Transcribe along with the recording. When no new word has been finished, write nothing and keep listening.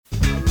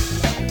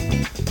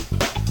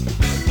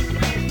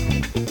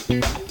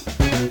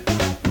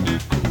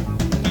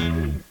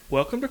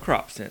Welcome to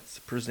Crop Sense,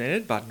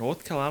 presented by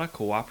North Carolina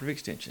Cooperative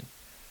Extension.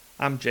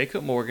 I'm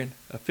Jacob Morgan,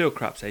 a field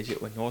crops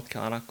agent with North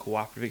Carolina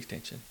Cooperative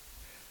Extension.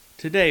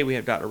 Today we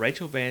have Dr.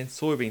 Rachel Vann,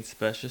 soybean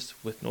specialist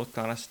with North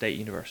Carolina State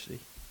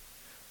University.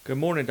 Good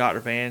morning, Dr.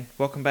 Vann.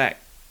 Welcome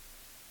back.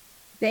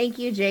 Thank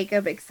you,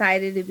 Jacob.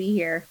 Excited to be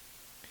here.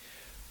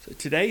 So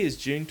today is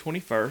June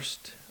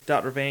 21st.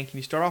 Dr. Vann, can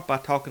you start off by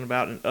talking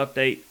about an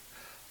update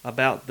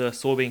about the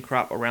soybean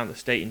crop around the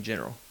state in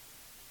general?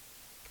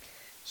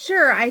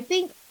 Sure. I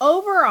think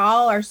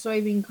overall our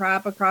soybean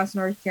crop across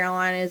North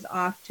Carolina is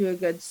off to a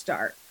good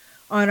start.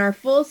 On our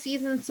full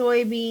season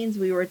soybeans,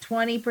 we were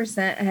 20%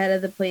 ahead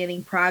of the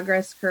planting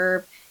progress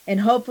curve,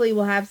 and hopefully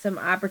we'll have some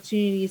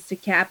opportunities to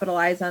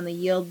capitalize on the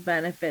yield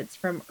benefits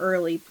from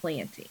early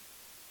planting.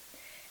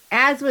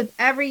 As with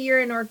every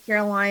year in North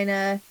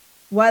Carolina,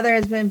 weather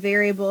has been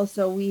variable,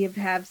 so we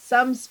have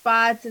some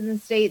spots in the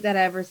state that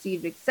have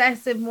received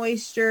excessive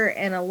moisture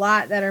and a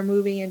lot that are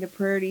moving into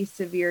pretty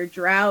severe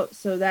drought.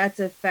 So that's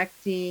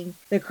affecting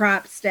the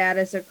crop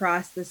status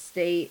across the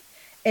state.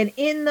 And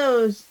in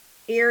those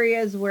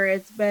areas where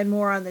it's been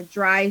more on the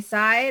dry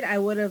side, I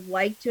would have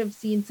liked to have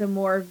seen some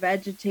more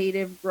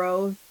vegetative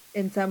growth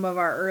in some of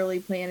our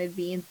early planted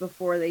beans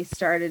before they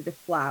started to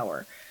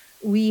flower.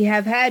 We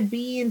have had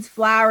beans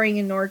flowering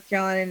in North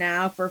Carolina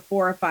now for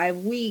 4 or 5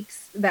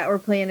 weeks that were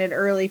planted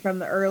early from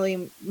the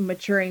early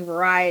maturing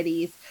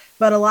varieties,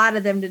 but a lot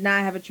of them did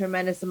not have a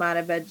tremendous amount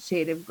of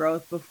vegetative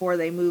growth before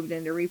they moved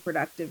into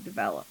reproductive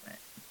development.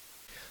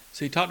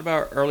 So you talked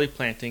about early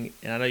planting,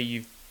 and I know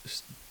you've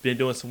been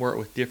doing some work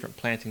with different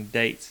planting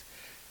dates.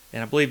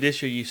 And I believe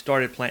this year you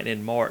started planting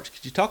in March.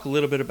 Could you talk a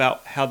little bit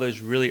about how those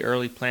really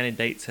early planting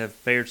dates have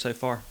fared so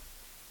far?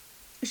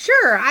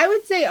 Sure. I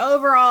would say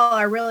overall,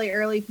 our really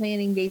early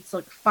planting dates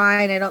look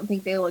fine. I don't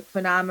think they look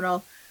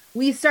phenomenal.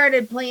 We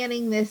started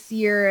planting this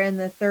year in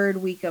the third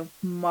week of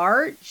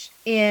March.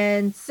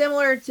 And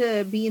similar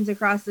to beans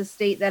across the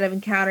state that have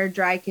encountered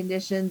dry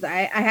conditions,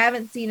 I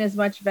haven't seen as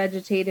much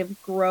vegetative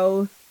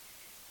growth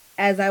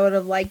as I would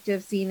have liked to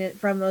have seen it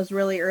from those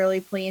really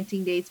early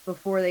planting dates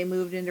before they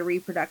moved into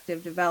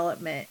reproductive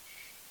development.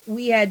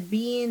 We had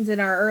beans in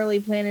our early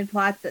planted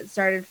plots that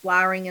started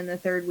flowering in the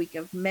third week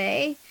of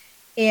May.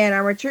 And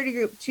our maturity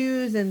group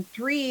 2s and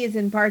 3s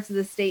in parts of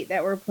the state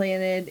that were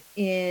planted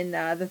in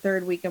the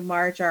third week of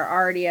March are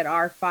already at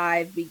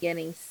R5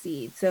 beginning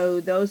seed. So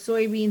those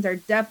soybeans are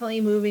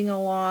definitely moving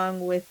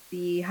along with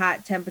the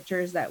hot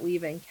temperatures that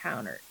we've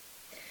encountered.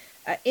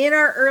 In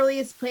our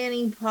earliest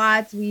planting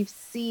plots, we've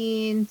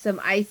seen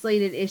some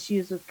isolated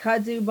issues with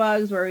kudzu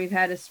bugs where we've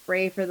had to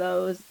spray for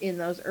those in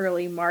those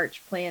early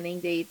March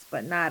planting dates,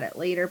 but not at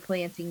later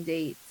planting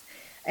dates.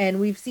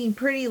 And we've seen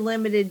pretty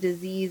limited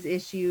disease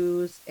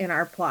issues in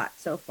our plot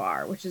so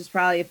far, which is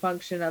probably a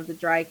function of the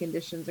dry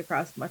conditions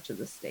across much of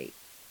the state.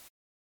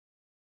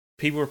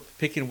 People are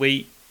picking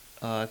wheat.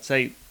 I'd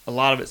say a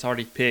lot of it's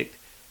already picked,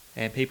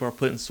 and people are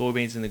putting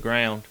soybeans in the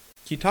ground.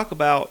 Can you talk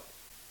about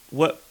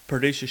what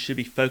producers should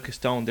be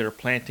focused on that are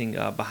planting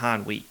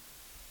behind wheat?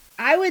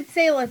 I would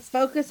say let's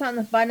focus on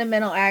the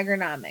fundamental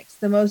agronomics.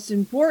 The most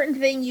important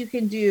thing you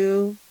can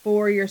do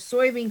for your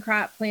soybean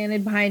crop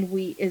planted behind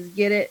wheat is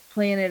get it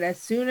planted as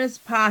soon as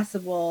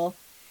possible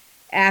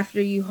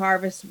after you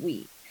harvest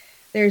wheat.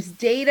 There's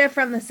data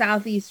from the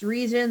Southeast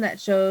region that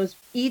shows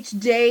each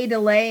day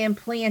delay in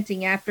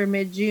planting after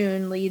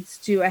mid-June leads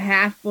to a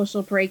half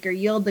bushel per acre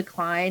yield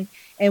decline.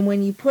 And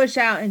when you push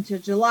out into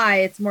July,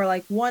 it's more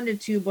like 1 to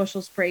 2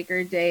 bushels per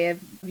acre day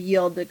of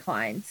yield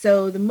decline.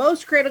 So the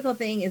most critical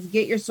thing is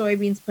get your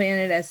soybeans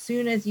planted as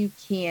soon as you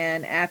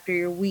can after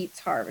your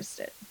wheat's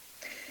harvested.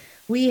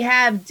 We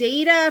have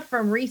data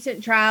from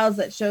recent trials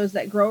that shows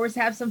that growers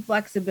have some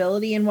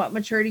flexibility in what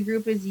maturity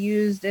group is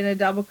used in a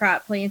double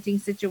crop planting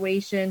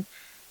situation.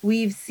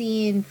 We've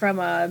seen from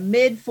a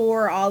mid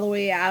 4 all the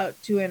way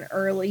out to an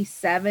early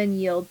 7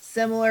 yield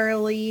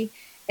similarly.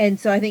 And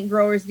so I think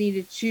growers need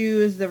to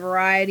choose the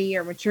variety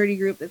or maturity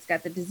group that's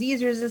got the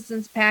disease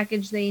resistance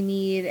package they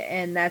need,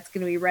 and that's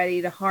going to be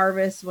ready to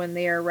harvest when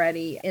they are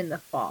ready in the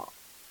fall.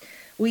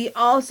 We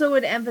also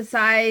would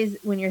emphasize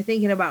when you're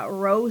thinking about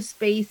row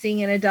spacing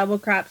in a double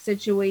crop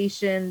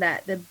situation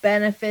that the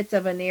benefits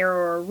of a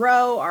narrower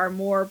row are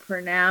more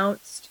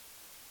pronounced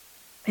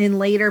in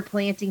later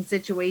planting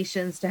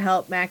situations to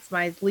help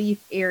maximize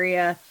leaf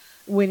area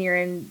when you're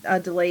in a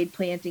delayed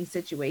planting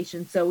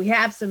situation. So we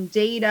have some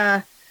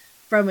data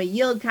from a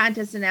yield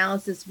contest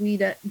analysis we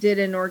did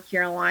in North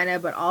Carolina,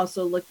 but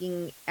also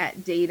looking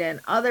at data in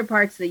other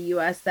parts of the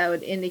U.S. that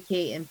would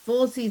indicate in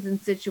full season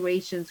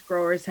situations,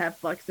 growers have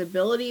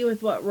flexibility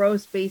with what row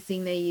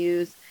spacing they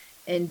use.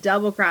 In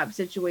double crop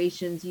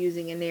situations,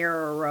 using a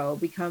narrower row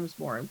becomes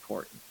more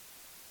important.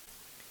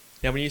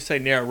 Now, when you say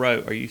narrow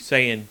row, are you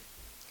saying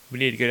we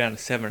need to go down to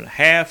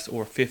 7.5s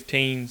or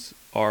 15s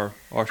or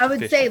I would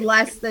say sufficient?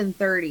 less than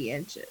 30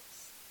 inches.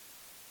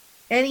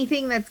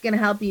 Anything that's going to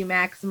help you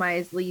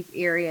maximize leaf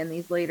area in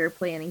these later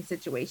planting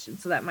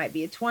situations. So that might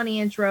be a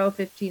 20-inch row,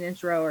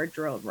 15-inch row, or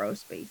drilled row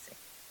spacing.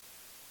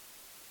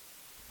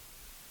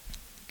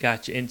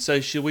 Gotcha. And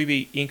so should we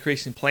be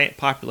increasing plant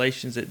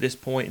populations at this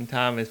point in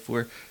time if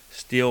we're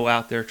still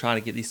out there trying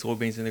to get these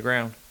soybeans in the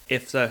ground?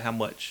 If so, how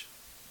much?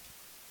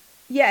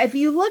 Yeah, if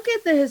you look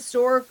at the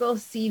historical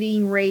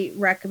seeding rate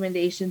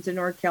recommendations in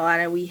North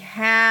Carolina, we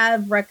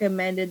have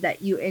recommended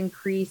that you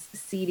increase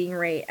seeding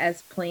rate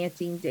as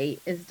planting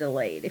date is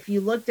delayed. If you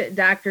looked at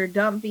Dr.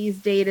 Dumpy's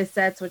data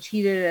sets, which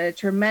he did a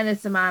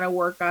tremendous amount of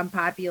work on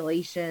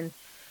population,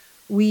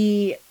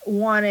 we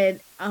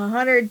wanted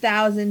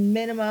 100,000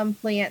 minimum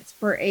plants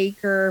per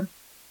acre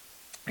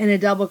in a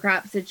double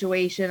crop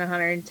situation,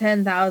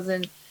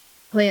 110,000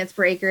 plants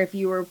per acre if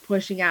you were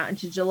pushing out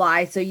into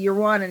July. So you're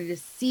wanting to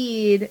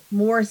seed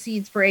more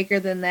seeds per acre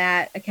than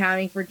that,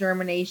 accounting for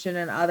germination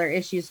and other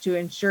issues to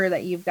ensure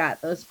that you've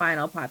got those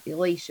final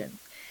populations.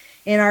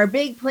 In our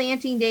big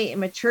planting date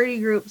and maturity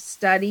group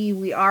study,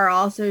 we are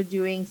also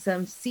doing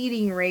some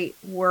seeding rate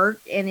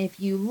work. And if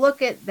you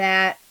look at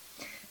that,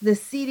 the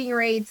seeding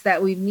rates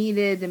that we've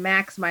needed to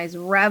maximize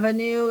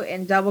revenue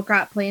in double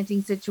crop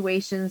planting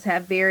situations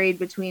have varied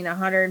between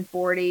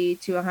 140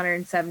 to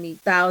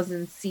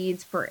 170,000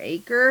 seeds per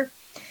acre,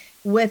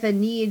 with a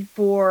need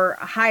for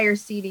higher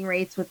seeding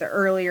rates with the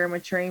earlier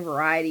maturing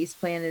varieties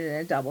planted in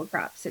a double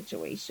crop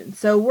situation.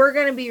 So we're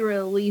going to be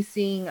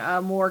releasing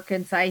a more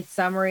concise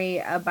summary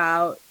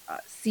about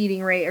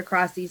seeding rate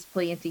across these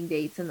planting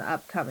dates in the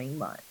upcoming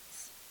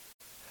months.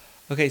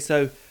 Okay,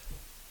 so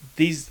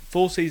these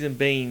full season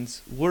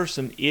beans, what are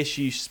some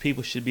issues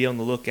people should be on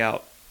the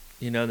lookout,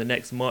 in the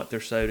next month or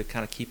so to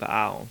kind of keep an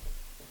eye on?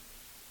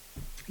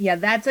 Yeah,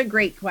 that's a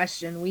great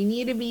question. We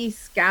need to be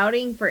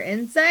scouting for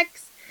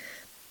insects,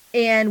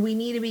 and we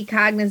need to be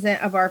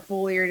cognizant of our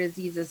foliar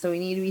diseases. So we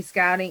need to be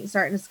starting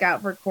to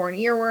scout for corn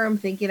earworm,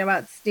 thinking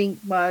about stink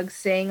bugs,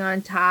 staying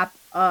on top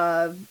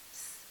of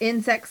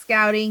insect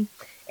scouting.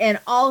 And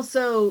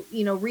also,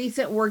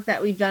 recent work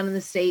that we've done in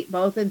the state,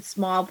 both in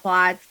small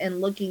plots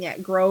and looking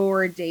at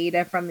grower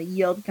data from the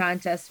yield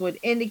contest, would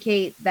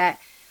indicate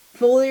that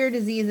foliar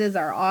diseases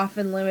are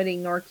often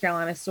limiting North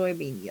Carolina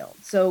soybean yield.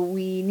 So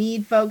we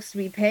need folks to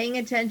be paying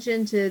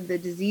attention to the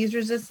disease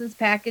resistance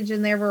package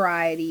in their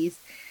varieties.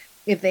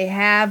 If they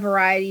have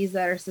varieties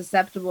that are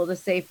susceptible to,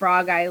 say,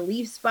 frog eye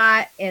leaf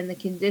spot and the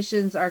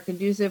conditions are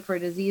conducive for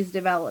disease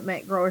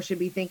development, growers should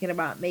be thinking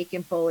about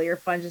making foliar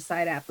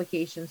fungicide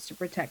applications to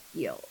protect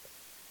yield.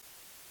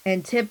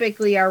 And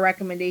typically our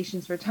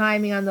recommendations for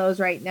timing on those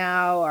right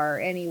now are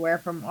anywhere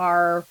from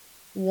R1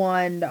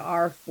 to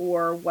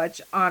R4,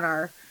 which on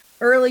our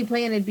early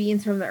planted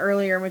beans from the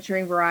earlier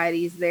maturing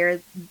varieties,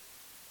 they're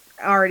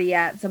already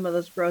at some of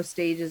those growth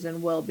stages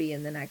and will be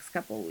in the next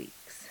couple of weeks.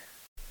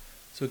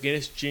 So again,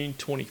 it's June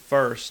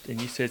 21st, and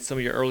you said some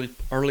of your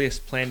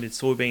earliest planted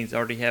soybeans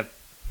already have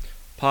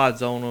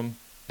pods on them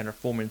and are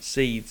forming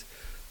seeds.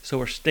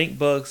 So are stink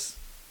bugs,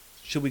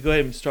 should we go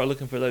ahead and start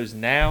looking for those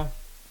now?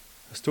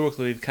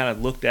 Historically, we've kind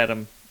of looked at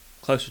them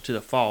closer to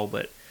the fall,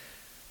 but it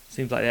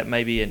seems like that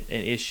may be an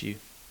issue.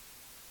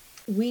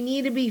 We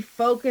need to be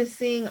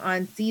focusing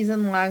on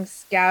season-long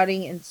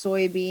scouting in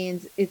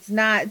soybeans. It's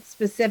not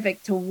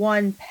specific to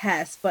one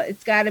pest, but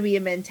it's got to be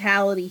a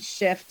mentality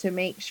shift to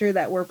make sure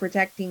that we're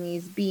protecting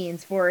these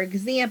beans. For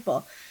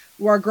example,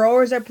 our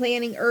growers are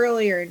planting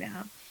earlier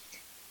now.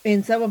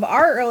 In some of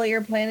our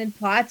earlier planted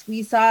plots,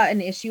 we saw an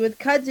issue with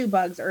kudzu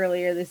bugs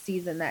earlier this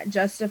season that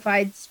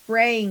justified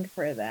spraying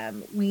for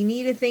them. We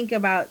need to think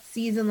about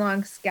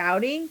season-long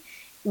scouting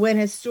when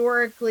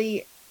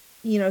historically,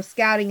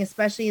 scouting,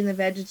 especially in the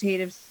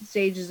vegetative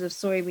stages of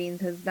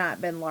soybeans, has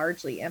not been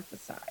largely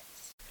emphasized.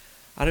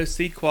 I know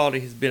seed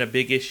quality has been a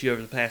big issue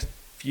over the past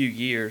few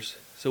years.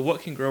 So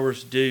what can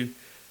growers do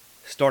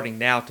starting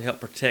now to help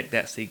protect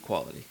that seed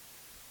quality?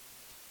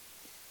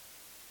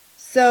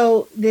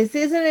 So this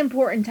is an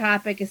important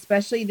topic,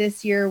 especially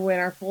this year when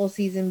our full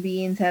season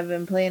beans have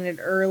been planted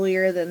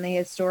earlier than they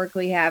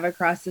historically have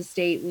across the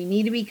state. We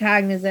need to be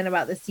cognizant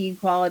about the seed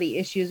quality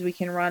issues we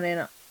can run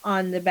in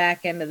on the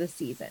back end of the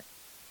season.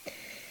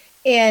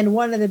 And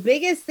one of the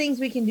biggest things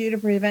we can do to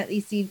prevent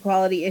these seed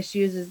quality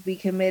issues is be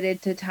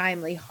committed to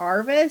timely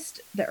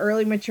harvest. The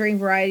early maturing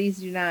varieties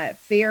do not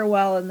fare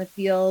well in the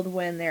field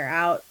when they're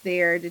out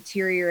there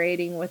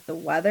deteriorating with the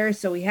weather.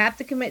 So we have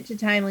to commit to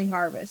timely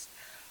harvest.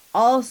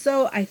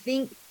 Also, I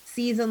think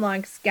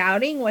season-long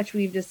scouting, which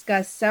we've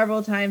discussed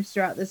several times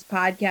throughout this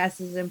podcast,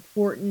 is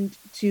important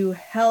to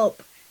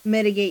help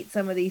mitigate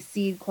some of these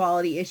seed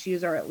quality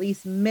issues or at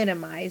least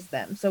minimize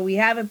them. So we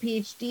have a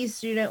PhD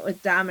student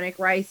with Dominic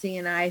Ricey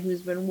and I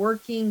who's been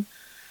working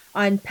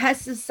on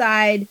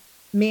pesticide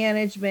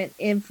management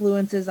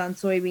influences on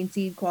soybean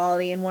seed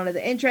quality. And one of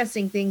the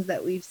interesting things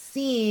that we've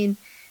seen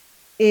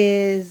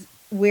is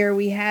where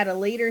we had a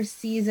later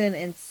season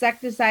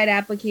insecticide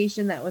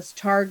application that was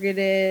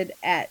targeted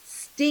at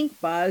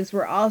stink bugs,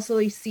 we're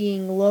also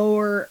seeing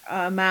lower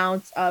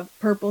amounts of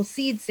purple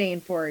seed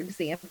stain, for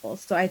example.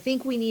 So I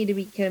think we need to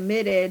be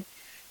committed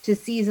to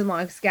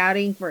season-long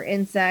scouting for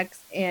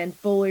insects and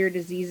foliar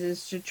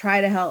diseases to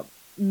try to help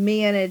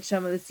manage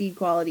some of the seed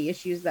quality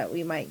issues that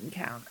we might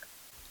encounter.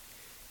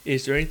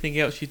 Is there anything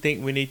else you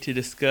think we need to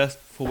discuss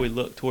before we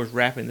look towards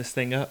wrapping this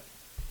thing up?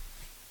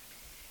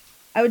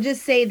 I would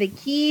just say the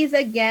keys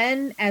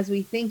again, as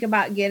we think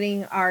about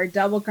getting our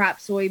double crop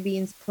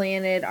soybeans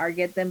planted, or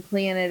get them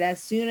planted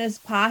as soon as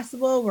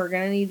possible. We're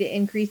going to need to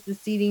increase the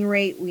seeding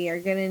rate. We are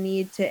going to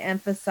need to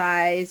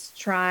emphasize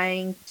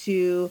trying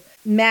to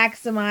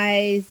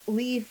maximize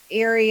leaf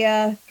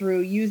area through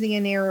using a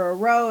narrower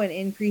row and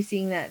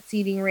increasing that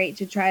seeding rate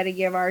to try to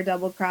give our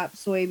double crop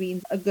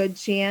soybeans a good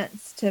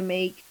chance to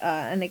make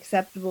an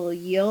acceptable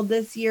yield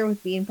this year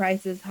with bean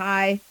prices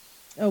high.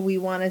 We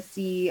want to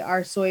see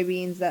our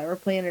soybeans that were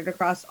planted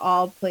across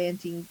all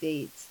planting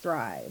dates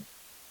thrive.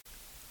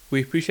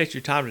 We appreciate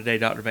your time today,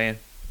 Dr. Van.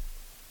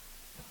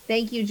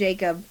 Thank you,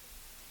 Jacob.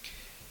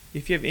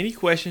 If you have any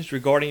questions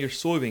regarding your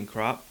soybean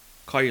crop,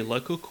 call your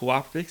local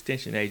cooperative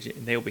extension agent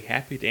and they will be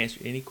happy to answer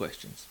any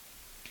questions.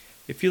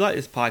 If you like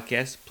this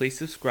podcast, please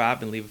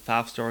subscribe and leave a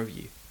 5-star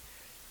review.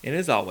 And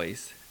as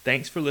always,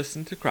 thanks for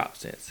listening to Crop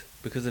Sense,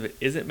 because if it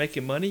isn't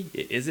making money,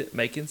 it isn't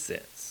making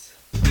sense.